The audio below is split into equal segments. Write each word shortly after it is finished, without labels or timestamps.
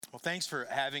Well, thanks for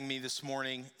having me this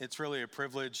morning. It's really a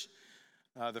privilege.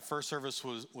 The first service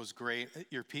was great.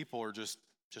 Your people are just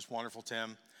wonderful,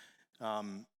 Tim.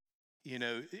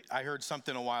 I heard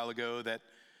something a while ago that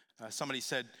somebody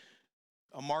said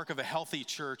a mark of a healthy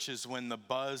church is when the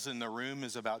buzz in the room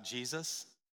is about Jesus,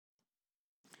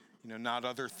 not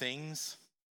other things.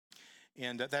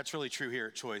 And that's really true here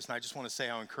at Choice. And I just want to say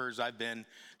how encouraged I've been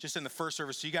just in the first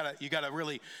service. So you gotta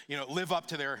really, live up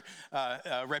to their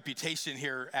reputation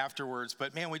here afterwards.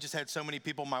 But man, we just had so many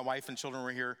people. My wife and children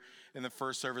were here in the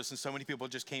first service, and so many people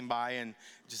just came by and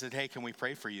just said, "Hey, can we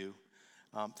pray for you?"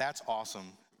 That's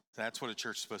awesome. That's what a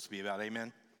church is supposed to be about.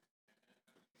 Amen.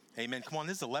 Amen. Come on,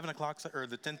 this is 11 o'clock or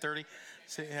the 10:30.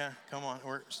 Yeah, come on.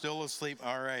 We're still asleep.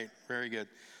 All right, very good.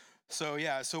 So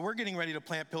we're getting ready to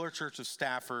plant Pillar Church of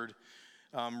Stafford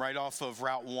right off of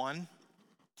Route 1,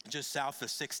 just south of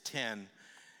 610.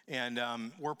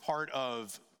 And we're part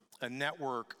of a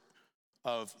network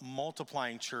of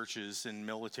multiplying churches in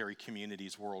military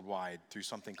communities worldwide through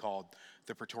something called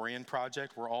the Praetorian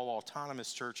Project. We're all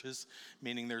autonomous churches,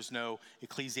 meaning there's no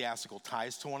ecclesiastical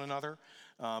ties to one another,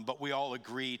 but we all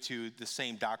agree to the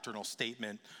same doctrinal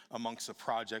statement amongst the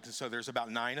project. And so there's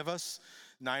about 9 of us,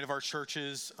 9 of our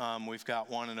churches. We've got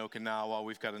one in Okinawa.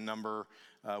 We've got a number.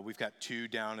 We've got 2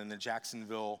 down in the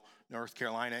Jacksonville, North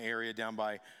Carolina area down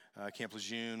by Camp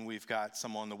Lejeune. We've got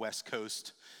some on the West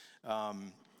Coast,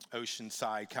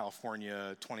 Oceanside,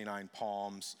 California, 29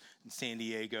 Palms, and San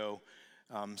Diego.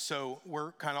 So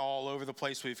we're kind of all over the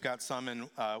place. We've got some in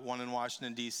one in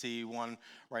Washington, D.C., one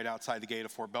right outside the gate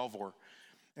of Fort Belvoir.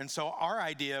 And so our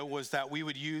idea was that we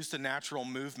would use the natural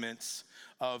movements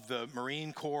of the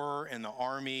Marine Corps and the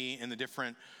Army and the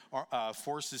different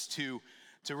forces to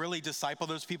really disciple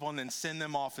those people and then send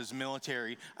them off as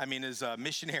missionaries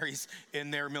in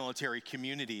their military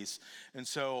communities. And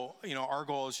so, our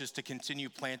goal is just to continue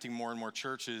planting more and more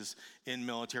churches in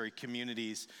military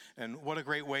communities. And what a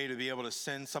great way to be able to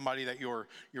send somebody that you're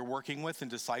working with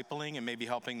and discipling and maybe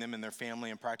helping them in their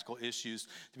family and practical issues,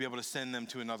 to be able to send them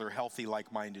to another healthy,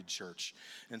 like-minded church.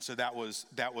 And so that was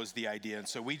the idea. And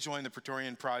so we joined the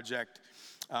Praetorian Project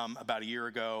about a year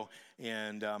ago,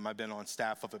 and I've been on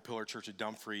staff up at Pillar Church of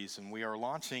Dumfries, and we are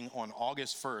launching on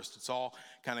August 1st. It's all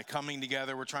kind of coming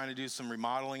together. We're trying to do some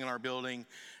remodeling in our building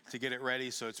to get it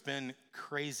ready, so it's been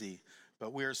crazy.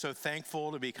 But we are so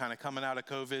thankful to be kind of coming out of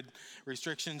COVID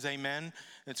restrictions. Amen.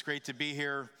 It's great to be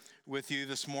here with you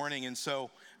this morning. And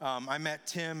so I met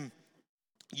Tim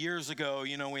years ago.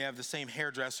 We have the same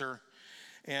hairdresser.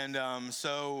 And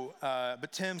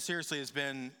but Tim seriously has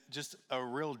been just a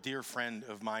real dear friend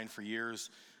of mine for years.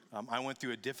 I went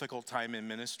through a difficult time in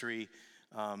ministry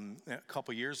a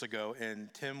couple years ago,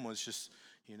 and Tim was just,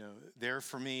 there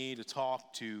for me to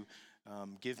talk, to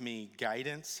give me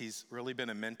guidance. He's really been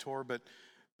a mentor. But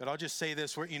I'll just say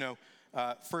this: 1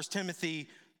 Timothy,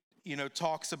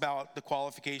 talks about the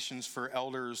qualifications for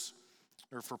elders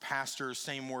or for pastors,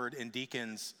 same word, and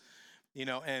deacons.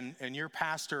 And your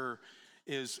pastor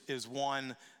is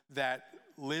one that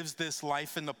lives this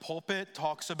life in the pulpit,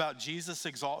 talks about Jesus,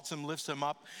 exalts him, lifts him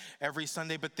up every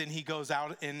Sunday, but then he goes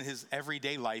out in his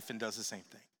everyday life and does the same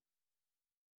thing.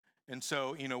 And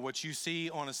so, what you see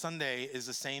on a Sunday is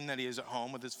the same that he is at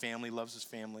home with his family, loves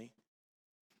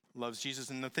Jesus.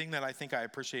 And the thing that I think I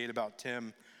appreciate about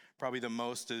Tim probably the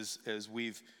most is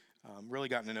we've really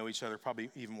gotten to know each other probably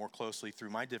even more closely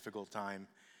through my difficult time,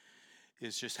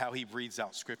 is just how he breathes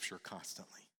out Scripture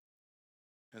constantly.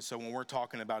 And so when we're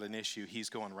talking about an issue, he's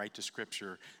going right to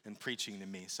Scripture and preaching to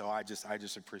me. So I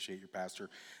just appreciate your pastor.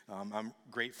 I'm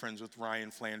great friends with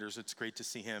Ryan Flanders. It's great to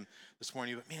see him this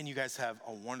morning. But man, you guys have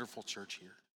a wonderful church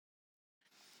here.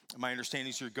 My understanding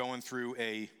is you're going through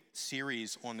a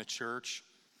series on the church,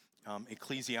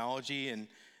 ecclesiology,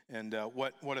 and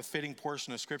what a fitting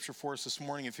portion of Scripture for us this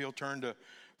morning. If you'll turn to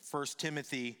 1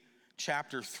 Timothy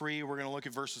chapter 3, we're going to look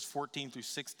at verses 14 through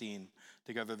 16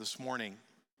 together this morning.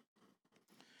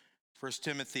 1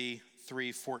 Timothy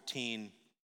 3:14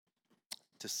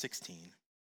 to 16.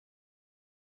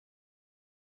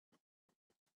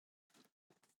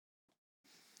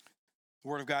 The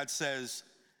Word of God says,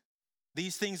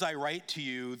 "These things I write to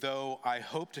you, though I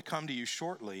hope to come to you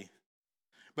shortly.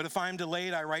 But if I am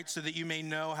delayed, I write so that you may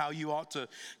know how you ought to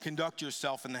conduct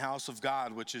yourself in the house of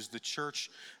God, which is the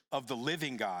church of the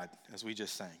living God," as we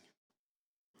just sang.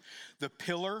 "The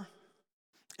pillar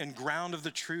and ground of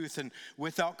the truth, and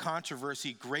without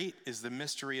controversy, great is the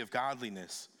mystery of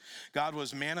godliness. God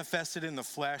was manifested in the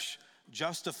flesh,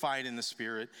 justified in the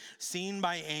spirit, seen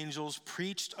by angels,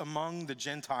 preached among the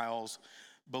Gentiles,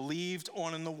 believed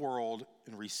on in the world,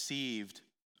 and received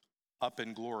up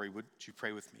in glory." Would you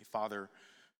pray with me? Father,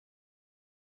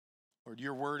 Lord,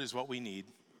 your word is what we need.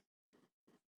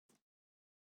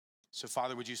 So,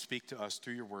 Father, would you speak to us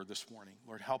through your word this morning?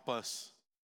 Lord, help us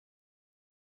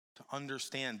to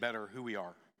understand better who we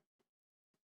are.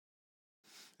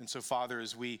 And so, Father,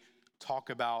 as we talk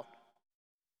about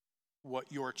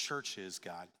what your church is,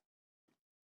 God,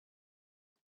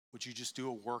 would you just do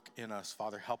a work in us,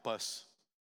 Father? Help us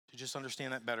to just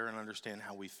understand that better and understand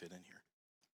how we fit in here.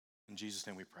 In Jesus'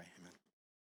 name we pray,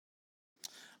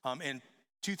 amen. In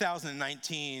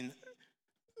 2019,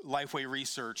 Lifeway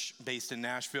Research, based in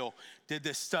Nashville, did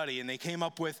this study, and they came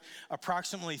up with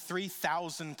approximately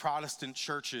 3,000 Protestant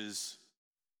churches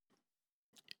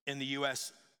in the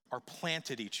U.S. are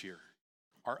planted each year,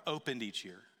 are opened each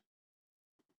year.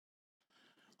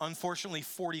 Unfortunately,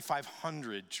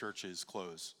 4,500 churches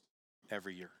close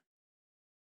every year.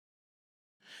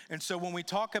 And so when we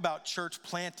talk about church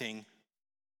planting,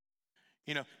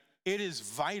 it is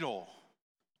vital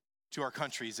to our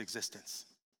country's existence.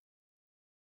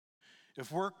 If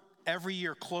we're every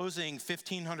year closing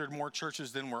 1,500 more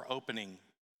churches than we're opening,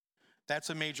 that's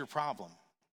a major problem.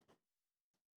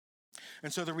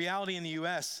 And so the reality in the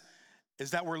U.S.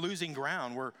 is that we're losing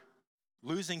ground. We're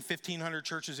losing 1,500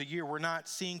 churches a year. We're not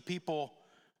seeing people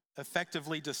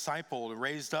effectively discipled,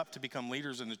 raised up to become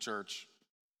leaders in the church,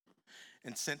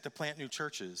 and sent to plant new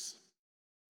churches.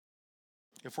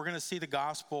 If we're going to see the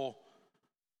gospel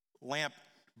lamp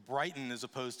brighten as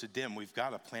opposed to dim, we've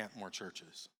got to plant more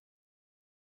churches.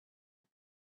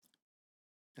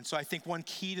 And so I think one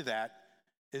key to that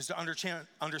is to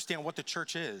understand what the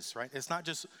church is, right? It's not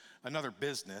just another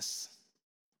business.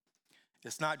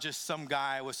 It's not just some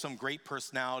guy with some great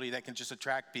personality that can just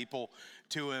attract people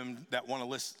to him that want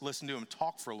to listen to him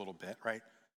talk for a little bit, right?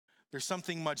 There's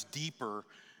something much deeper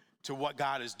to what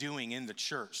God is doing in the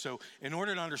church. So in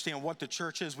order to understand what the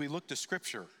church is, we look to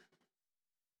Scripture.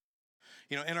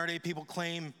 In our day, people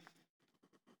claim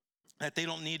that they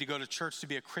don't need to go to church to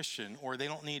be a Christian, or they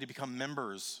don't need to become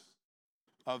members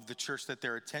of the church that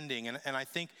they're attending. And I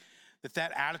think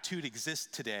that attitude exists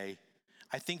today,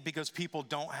 I think because people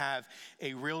don't have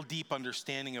a real deep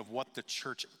understanding of what the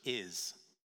church is.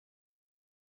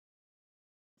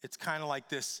 It's kind of like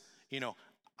this,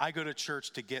 I go to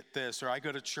church to get this, or I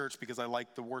go to church because I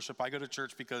like the worship. I go to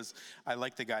church because I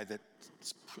like the guy that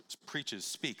preaches,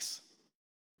 speaks.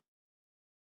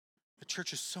 The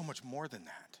church is so much more than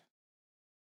that.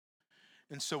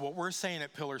 And so what we're saying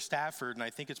at Pillar Stafford, and I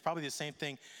think it's probably the same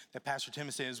thing that Pastor Tim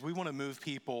is saying, is we want to move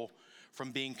people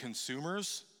from being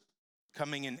consumers,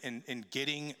 coming in and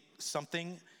getting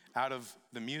something out of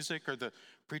the music or the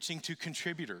preaching, to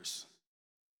contributors.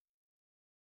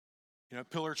 At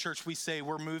Pillar Church, we say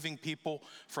we're moving people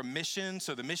from mission,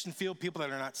 so the mission field, people that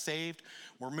are not saved,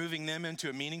 we're moving them into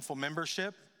a meaningful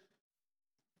membership.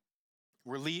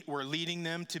 We're leading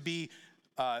them to be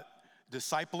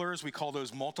disciplers. We call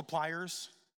those multipliers,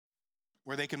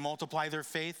 where they can multiply their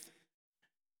faith.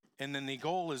 And then the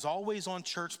goal is always on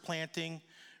church planting,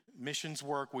 missions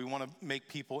work. We want to make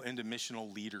people into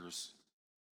missional leaders.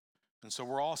 And so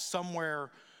we're all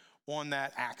somewhere on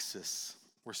that axis.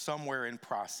 We're somewhere in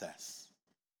process.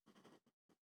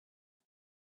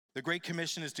 The Great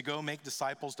Commission is to go make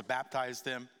disciples, to baptize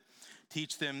them,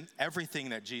 teach them everything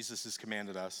that Jesus has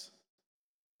commanded us.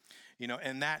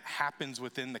 And that happens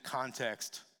within the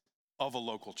context of a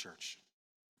local church.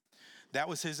 That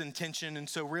was his intention. And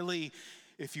so really,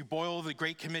 if you boil the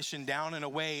Great Commission down in a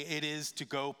way, it is to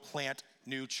go plant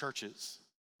new churches.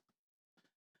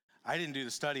 I didn't do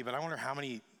the study, but I wonder how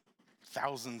many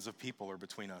thousands of people are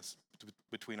between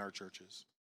our churches.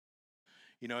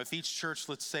 If each church,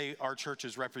 let's say our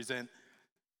churches represent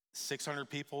 600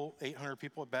 people, 800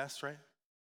 people at best, right?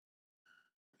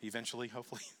 Eventually,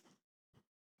 hopefully.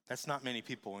 That's not many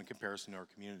people in comparison to our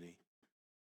community.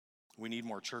 We need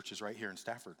more churches right here in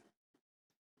Stafford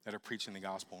that are preaching the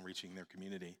gospel and reaching their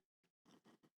community.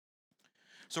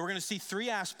 So we're going to see three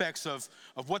aspects of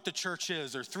what the church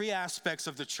is, or three aspects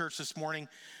of the church this morning.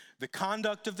 The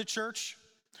conduct of the church,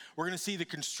 we're going to see the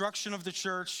construction of the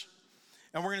church,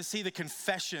 and we're going to see the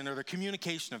confession or the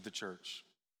communication of the church.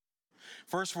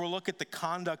 First, we'll look at the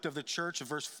conduct of the church of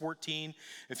verse 14.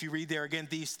 If you read there again,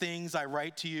 these things I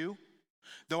write to you,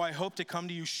 though I hope to come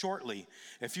to you shortly.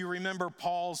 If you remember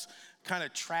Paul's kind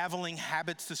of traveling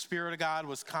habits, the Spirit of God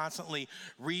was constantly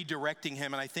redirecting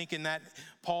him. And I think in that,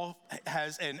 Paul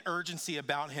has an urgency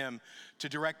about him to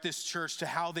direct this church to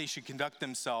how they should conduct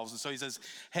themselves. And so he says,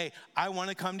 hey, I want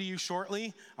to come to you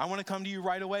shortly. I want to come to you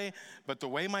right away. But the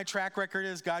way my track record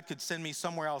is, God could send me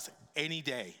somewhere else any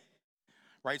day.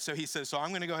 Right? So he says, so I'm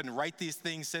going to go ahead and write these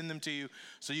things, send them to you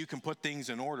so you can put things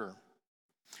in order.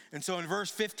 And so in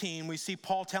verse 15, we see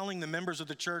Paul telling the members of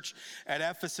the church at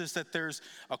Ephesus that there's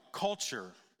a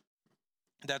culture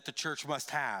that the church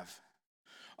must have.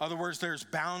 In other words, there's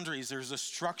boundaries, there's a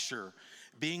structure.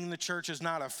 Being in the church is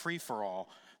not a free-for-all.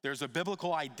 There's a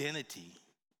biblical identity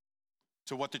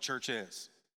to what the church is.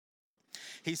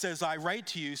 He says, I write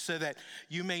to you so that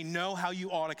you may know how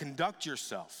you ought to conduct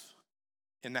yourself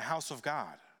in the house of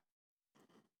God.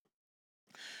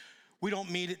 We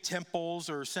don't meet at temples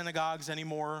or synagogues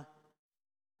anymore.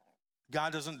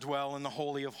 God doesn't dwell in the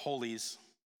Holy of Holies,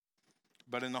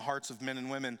 but in the hearts of men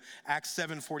and women. Acts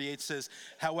 7:48 says,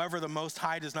 however, the Most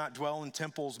High does not dwell in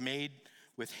temples made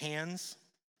with hands.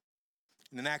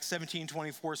 And then Acts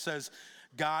 17:24 says,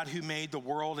 God who made the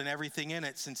world and everything in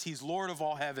it, since he's Lord of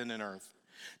all heaven and earth,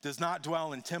 does not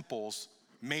dwell in temples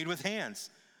made with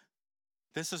hands.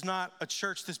 This is not a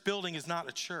church. This building is not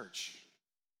a church.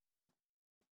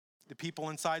 The people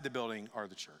inside the building are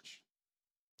the church.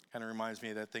 Kind of reminds me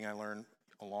of that thing I learned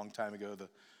a long time ago,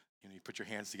 you put your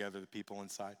hands together, the people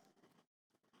inside.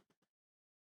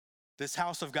 This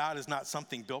house of God is not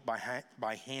something built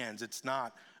by hands. It's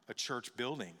not a church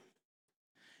building.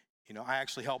 I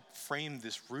actually helped frame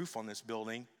this roof on this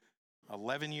building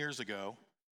 11 years ago,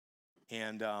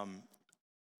 and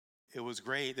it was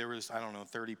great. There was,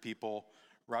 30 people.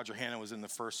 Roger Hanna was in the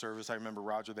first service. I remember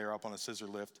Roger there up on a scissor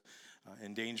lift,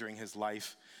 endangering his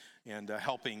life and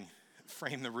helping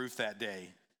frame the roof that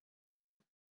day.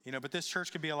 But this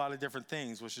church can be a lot of different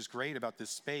things, which is great about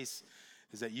this space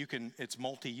is that it's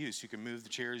multi-use. You can move the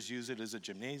chairs, use it as a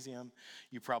gymnasium.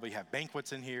 You probably have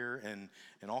banquets in here and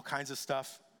all kinds of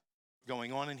stuff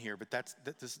going on in here, but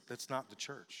that's not the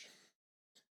church.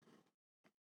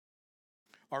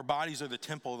 Our bodies are the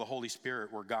temple of the Holy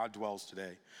Spirit where God dwells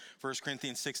today. 1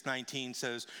 Corinthians 6:19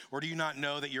 says, or do you not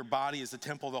know that your body is the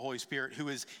temple of the Holy Spirit who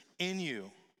is in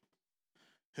you,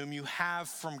 whom you have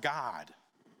from God?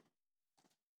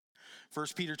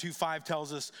 1 Peter 2:5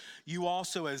 tells us, you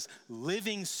also as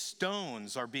living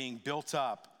stones are being built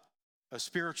up, a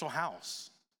spiritual house,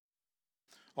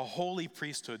 a holy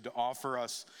priesthood to offer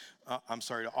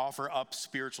up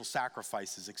spiritual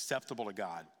sacrifices acceptable to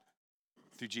God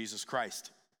through Jesus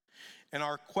Christ. In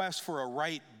our quest for a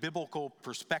right biblical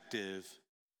perspective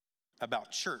about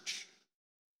church,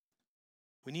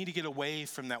 we need to get away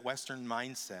from that Western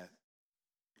mindset.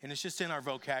 And it's just in our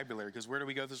vocabulary, because where do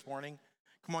we go this morning?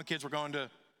 Come on, kids, we're going to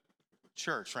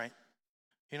church, right?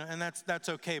 And that's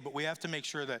okay, but we have to make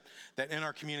sure that in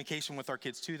our communication with our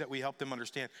kids too, that we help them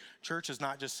understand church is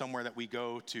not just somewhere that we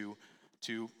go to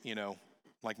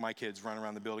like my kids run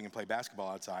around the building and play basketball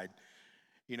outside,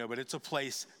 but it's a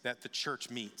place that the church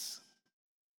meets.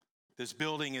 This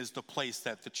building is the place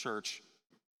that the church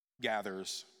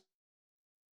gathers.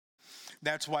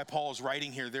 That's why Paul is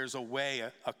writing here. There's a way,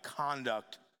 a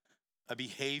conduct, a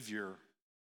behavior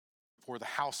for the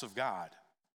house of God.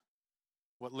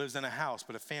 What lives in a house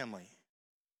but a family?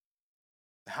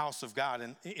 The house of God,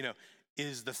 and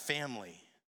is the family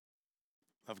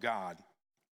of God.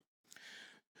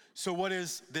 So what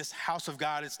is this house of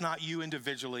God? It's not you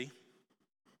individually.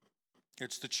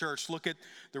 It's the church. Look at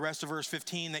the rest of verse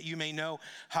 15, that you may know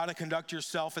how to conduct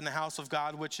yourself in the house of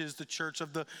God, which is the church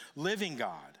of the living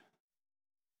God.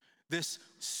 This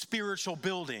spiritual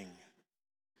building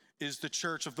is the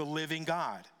church of the living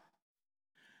God.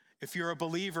 If you're a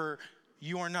believer,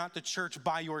 you are not the church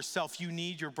by yourself. You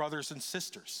need your brothers and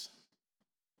sisters.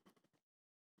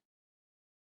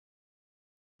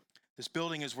 This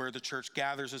building is where the church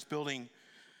gathers. This building,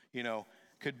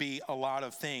 could be a lot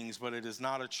of things, but it is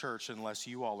not a church unless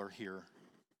you all are here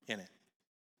in it.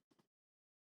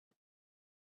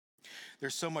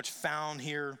 There's so much found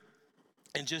here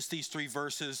in just these 3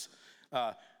 verses.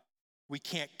 We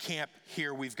can't camp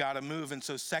here. We've got to move. And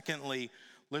so secondly,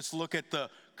 let's look at the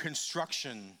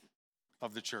construction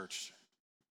of the church.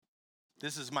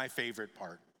 This is my favorite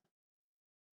part.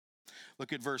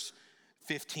 Look at verse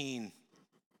 15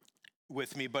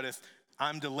 with me. But if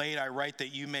I'm delayed, I write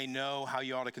that you may know how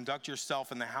you ought to conduct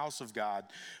yourself in the house of God,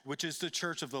 which is the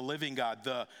church of the living God,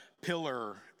 the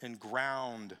pillar and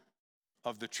ground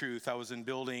of the truth. I was in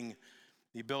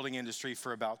the building industry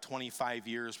for about 25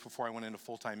 years before I went into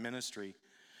full-time ministry.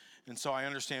 And so I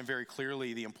understand very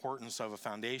clearly the importance of a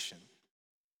foundation.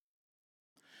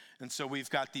 And so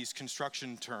we've got these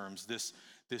construction terms, this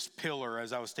pillar.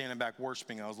 As I was standing back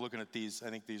worshiping, I was looking at these. I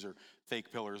think these are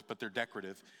fake pillars, but they're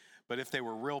decorative. But if they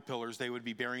were real pillars, they would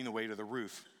be bearing the weight of the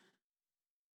roof.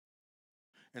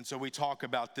 And so we talk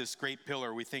about this great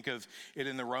pillar. We think of it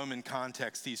in the Roman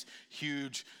context, these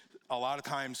huge, a lot of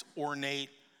times ornate,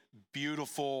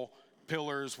 beautiful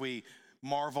pillars. We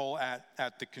marvel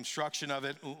at the construction of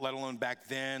it, let alone back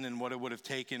then, and what it would have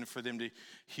taken for them to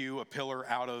hew a pillar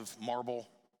out of marble.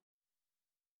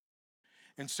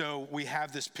 And so we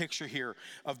have this picture here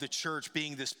of the church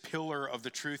being this pillar of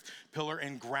the truth, pillar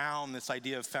and ground, this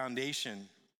idea of foundation.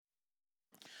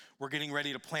 We're getting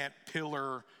ready to plant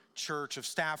Pillar Church of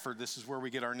Stafford. This is where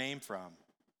we get our name from.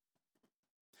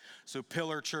 So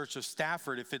Pillar Church of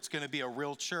Stafford, if it's going to be a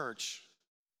real church,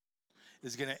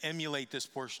 is going to emulate this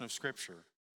portion of Scripture,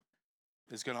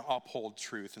 is going to uphold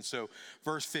truth. And so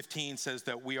verse 15 says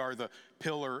that we are the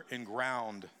pillar and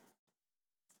ground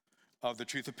of the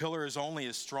truth. The pillar is only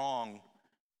as strong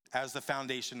as the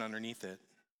foundation underneath it.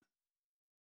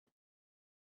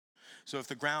 So if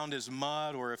the ground is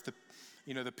mud, or if the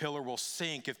pillar will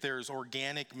sink, if there's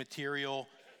organic material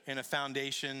in a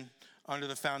foundation, under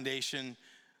the foundation,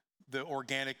 the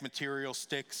organic material,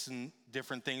 sticks and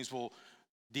different things will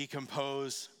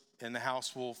decompose and the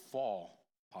house will fall,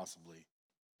 possibly.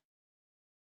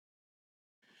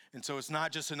 And so it's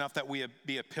not just enough that we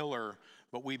be a pillar,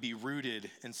 but we be rooted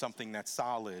in something that's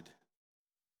solid.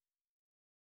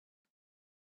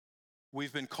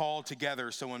 We've been called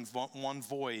together so in one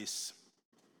voice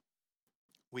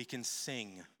we can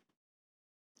sing,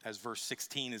 as verse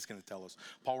 16 is going to tell us.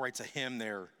 Paul writes a hymn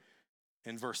there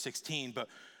in verse 16, but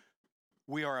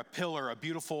we are a pillar, a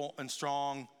beautiful and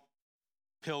strong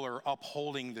pillar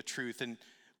upholding the truth. And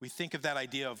we think of that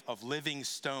idea of living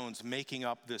stones making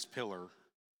up this pillar.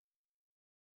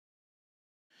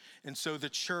 And so the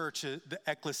church, the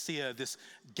ecclesia, this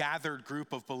gathered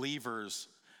group of believers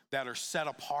that are set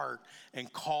apart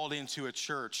and called into a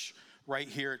church right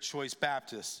here at Choice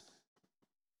Baptist.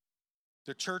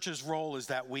 The church's role is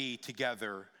that we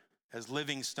together as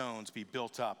living stones be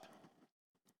built up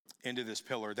into this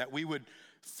pillar, that we would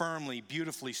firmly,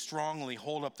 beautifully, strongly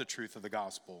hold up the truth of the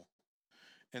gospel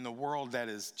in the world that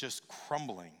is just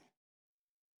crumbling,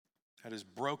 that is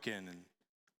broken and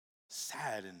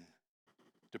sad and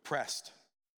depressed.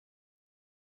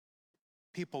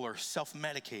 People are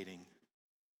self-medicating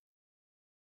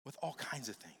with all kinds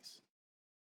of things.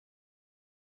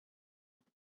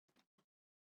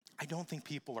 I don't think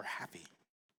people are happy.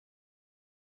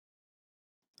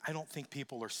 I don't think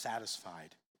people are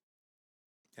satisfied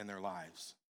in their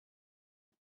lives.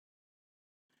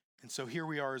 And so here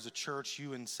we are as a church,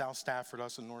 you in South Stafford,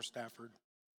 us in North Stafford.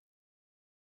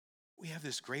 We have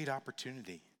this great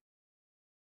opportunity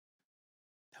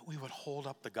that we would hold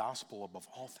up the gospel above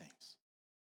all things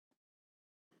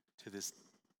to this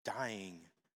dying,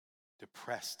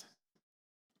 depressed,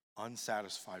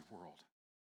 unsatisfied world.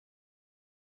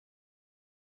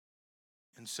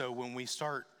 And so when we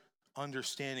start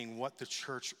understanding what the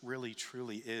church really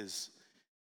truly is,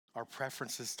 our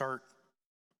preferences start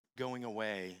going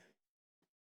away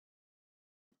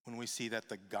when we see that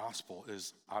the gospel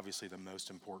is obviously the most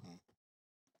important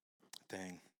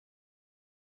thing.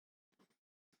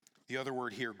 The other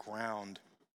word here, ground,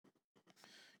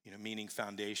 meaning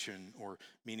foundation, or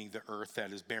meaning the earth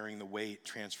that is bearing the weight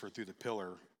transferred through the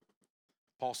pillar.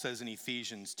 Paul says in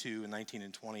Ephesians 2:19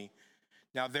 and 20,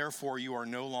 "Now therefore you are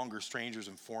no longer strangers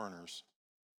and foreigners,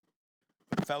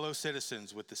 but fellow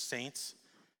citizens with the saints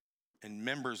and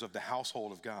members of the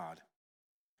household of God,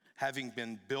 having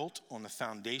been built on the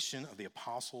foundation of the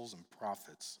apostles and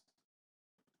prophets,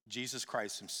 Jesus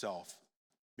Christ himself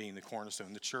being the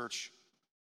cornerstone." The church,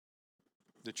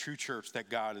 the true church that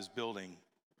God is building,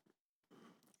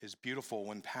 is beautiful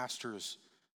when pastors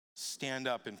stand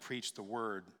up and preach the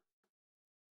word,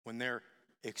 when they're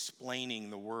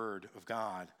explaining the word of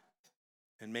God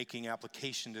and making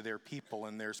application to their people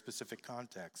in their specific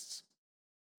contexts.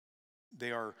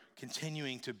 They are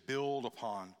continuing to build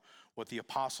upon what the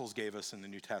apostles gave us in the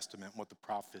New Testament, what the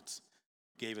prophets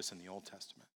gave us in the Old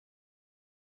Testament.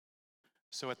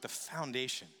 So at the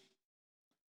foundation,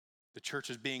 the church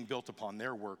is being built upon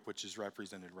their work, which is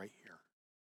represented right here.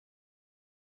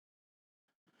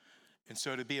 And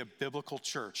so to be a biblical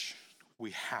church,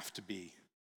 we have to be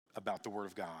about the word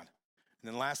of God.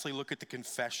 And then lastly, look at the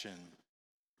confession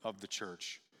of the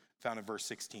church, found in verse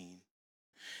 16.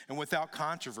 "And without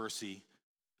controversy,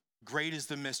 great is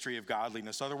the mystery of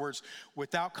godliness." In other words,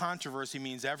 without controversy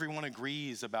means everyone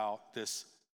agrees about this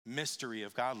mystery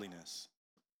of godliness.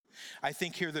 I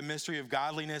think here the mystery of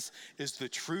godliness is the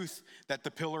truth that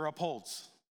the pillar upholds.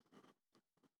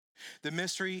 The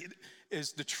mystery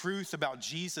is the truth about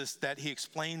Jesus that he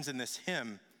explains in this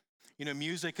hymn.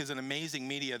 Music is an amazing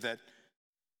media that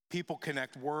people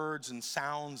connect words and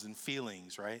sounds and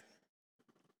feelings, right?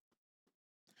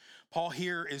 Paul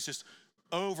here is just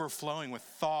overflowing with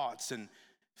thoughts and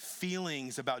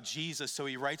feelings about Jesus, so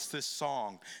he writes this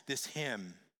song, this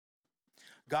hymn.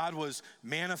 God was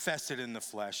manifested in the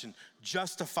flesh and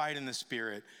justified in the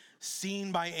spirit,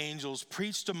 seen by angels,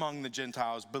 preached among the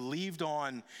Gentiles, believed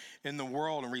on in the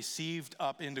world, and received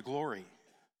up into glory.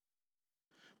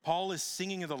 Paul is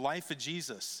singing of the life of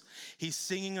Jesus. He's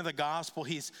singing of the gospel.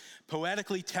 He's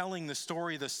poetically telling the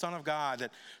story of the Son of God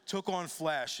that took on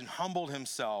flesh and humbled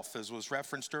himself, as was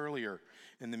referenced earlier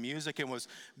in the music, and was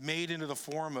made into the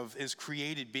form of his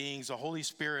created beings. The Holy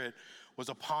Spirit was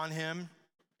upon him,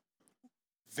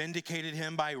 vindicated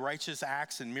him by righteous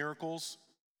acts and miracles.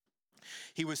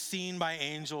 He was seen by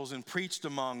angels and preached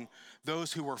among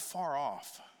those who were far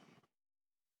off.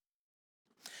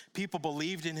 People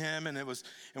believed in him, and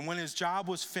when his job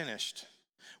was finished,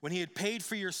 when he had paid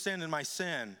for your sin and my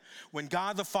sin, when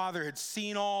God the Father had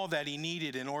seen all that he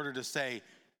needed in order to say,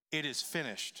 it is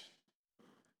finished,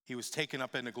 he was taken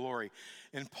up into glory.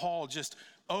 And Paul, just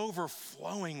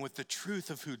overflowing with the truth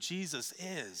of who Jesus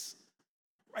is,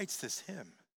 writes this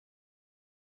hymn.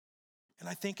 And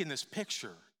I think in this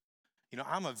picture,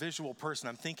 I'm a visual person.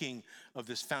 I'm thinking of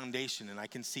this foundation, and I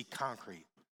can see concrete.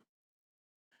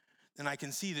 And I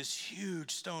can see this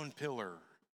huge stone pillar.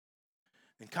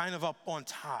 And kind of up on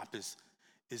top is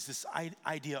this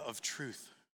idea of truth.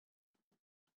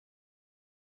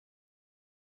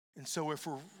 And so if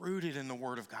we're rooted in the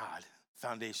Word of God,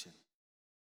 foundation,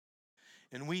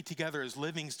 and we together as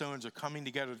living stones are coming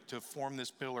together to form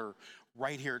this pillar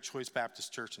right here at Choice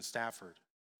Baptist Church in Stafford,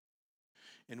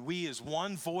 and we as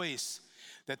one voice,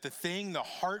 that the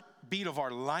heartbeat of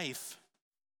our life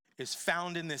is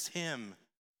found in this hymn.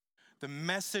 The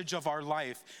message of our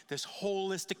life, this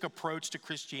holistic approach to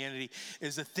Christianity,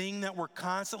 is the thing that we're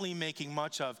constantly making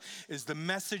much of, is the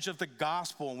message of the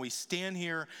gospel. And we stand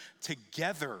here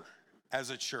together as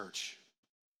a church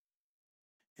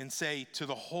and say to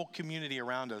the whole community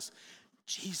around us,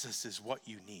 Jesus is what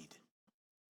you need.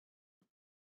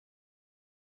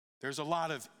 There's a lot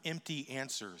of empty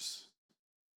answers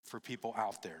for people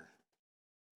out there.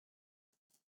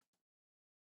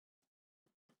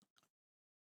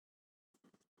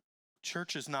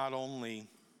 Church is not only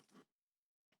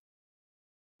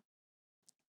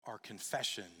our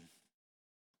confession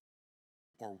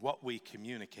or what we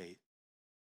communicate.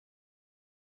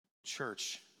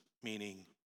 Church, meaning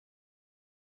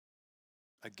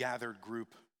a gathered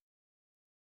group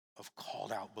of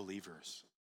called out believers,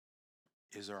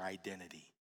 is our identity.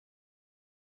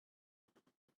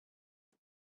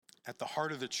 At the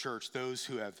heart of the church, those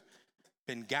who have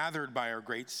been gathered by our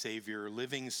great Savior,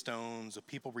 living stones, a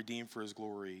people redeemed for his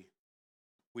glory,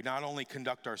 we not only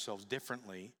conduct ourselves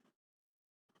differently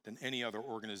than any other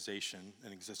organization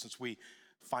in existence, we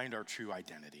find our true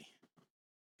identity.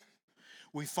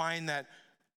 We find that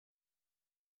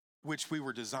which we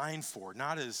were designed for,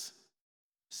 not as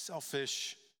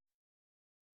selfish,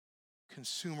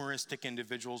 consumeristic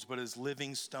individuals, but as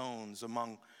living stones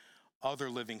among other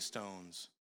living stones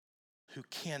who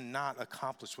cannot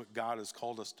accomplish what God has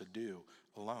called us to do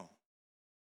alone.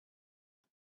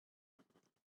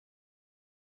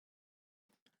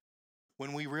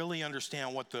 When we really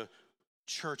understand what the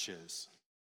church is,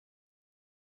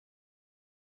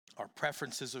 our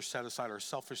preferences are set aside, our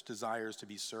selfish desires to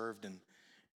be served and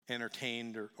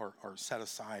entertained are set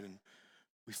aside, and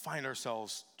we find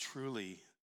ourselves truly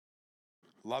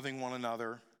loving one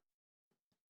another,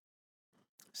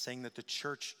 saying that the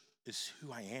church is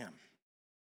who I am,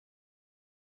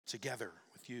 together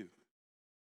with you.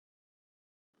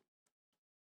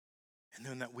 And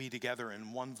then that we together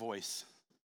in one voice,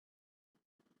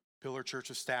 Pillar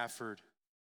Church of Stafford,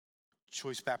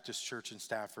 Choice Baptist Church in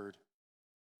Stafford,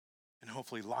 and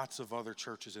hopefully lots of other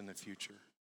churches in the future,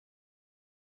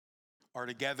 are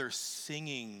together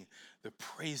singing the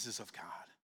praises of God,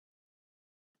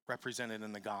 represented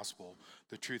in the gospel,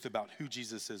 the truth about who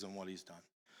Jesus is and what he's done.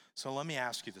 So let me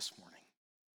ask you this morning,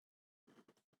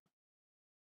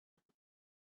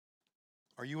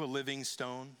 are you a living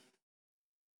stone?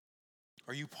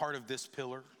 Are you part of this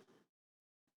pillar,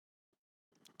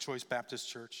 Choice Baptist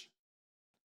Church?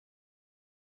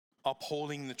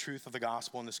 Upholding the truth of the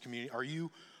gospel in this community? Are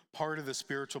you part of the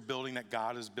spiritual building that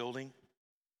God is building?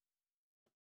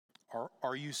 Or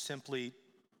are you simply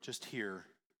just here,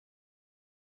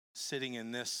 sitting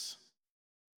in this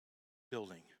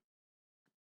building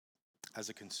as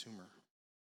a consumer?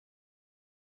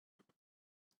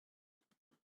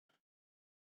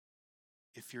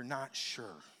 If you're not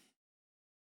sure,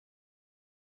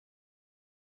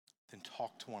 then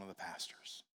talk to one of the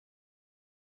pastors.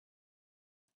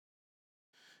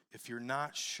 If you're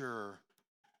not sure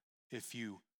if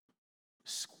you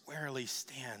squarely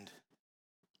stand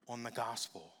on the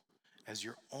gospel as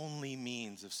your only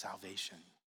means of salvation,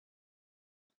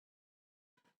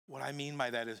 What I mean by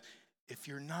that is, if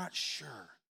you're not sure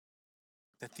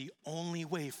that the only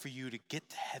way for you to get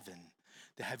to heaven,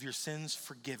 to have your sins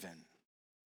forgiven,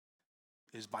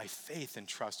 is by faith and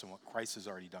trust in what Christ has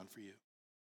already done for you,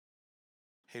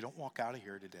 hey, don't walk out of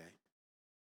here today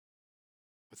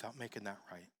without making that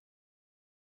right.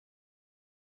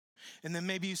 And then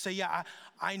maybe you say, yeah,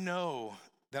 I know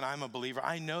that I'm a believer.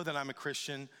 I know that I'm a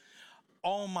Christian.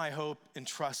 All my hope and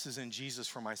trust is in Jesus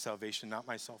for my salvation, not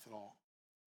myself at all.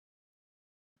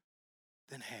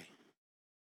 Then hey,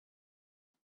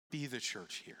 be the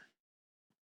church here.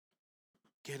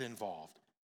 Get involved.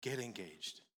 Get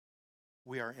engaged.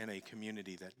 We are in a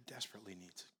community that desperately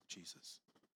needs Jesus.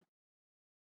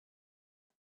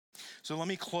 So let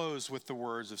me close with the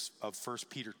words of 1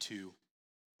 Peter 2,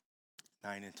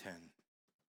 9 and 10.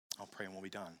 I'll pray and we'll be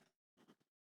done.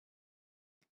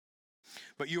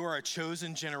 But you are a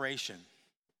chosen generation,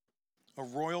 a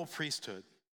royal priesthood.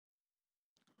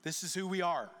 This is who we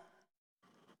are.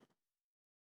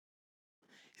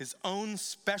 His own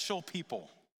special people.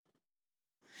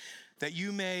 That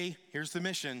you may, here's the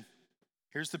mission,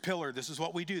 here's the pillar, this is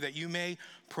what we do, that you may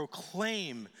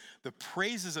proclaim the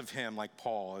praises of him, like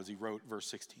Paul, as he wrote verse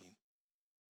 16.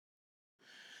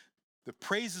 The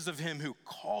praises of him who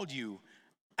called you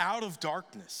out of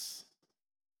darkness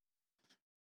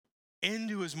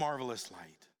into his marvelous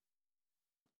light,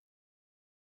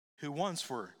 who once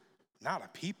were not a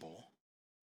people,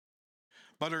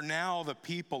 but are now the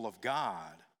people of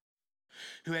God,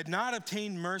 who had not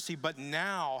obtained mercy, but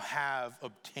now have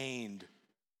obtained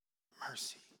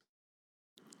mercy.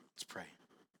 Let's pray.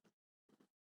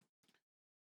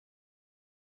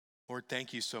 Lord,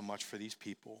 thank you so much for these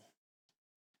people.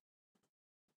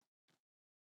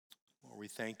 Lord, we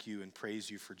thank you and praise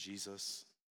you for Jesus.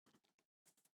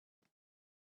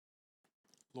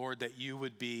 Lord, that you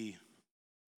would be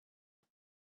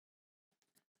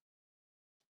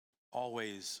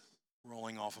always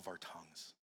rolling off of our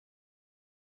tongues.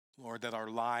 Lord, that our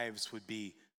lives would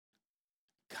be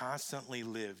constantly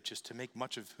lived just to make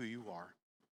much of who you are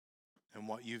and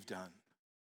what you've done.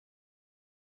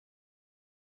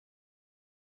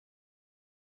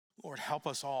 Lord, help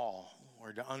us all,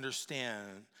 Lord, to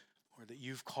understand, Lord, that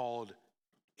you've called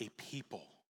a people,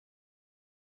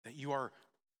 that you are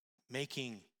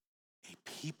making a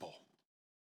people.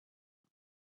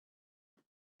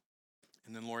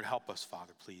 And then, Lord, help us,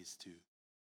 Father, please, to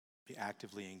be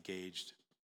actively engaged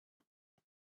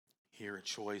here at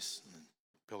Choice and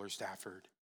Pillar Stafford.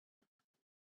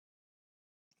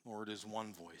 Lord, is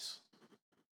one voice,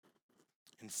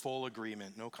 in full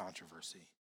agreement, no controversy,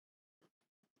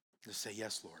 to say,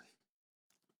 yes, Lord,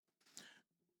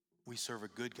 we serve a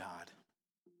good God.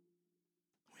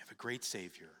 We have a great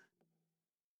Savior.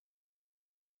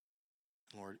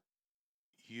 Lord,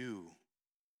 you,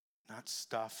 not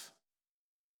stuff,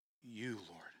 you,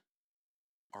 Lord,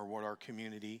 are what our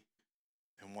community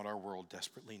and what our world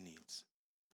desperately needs.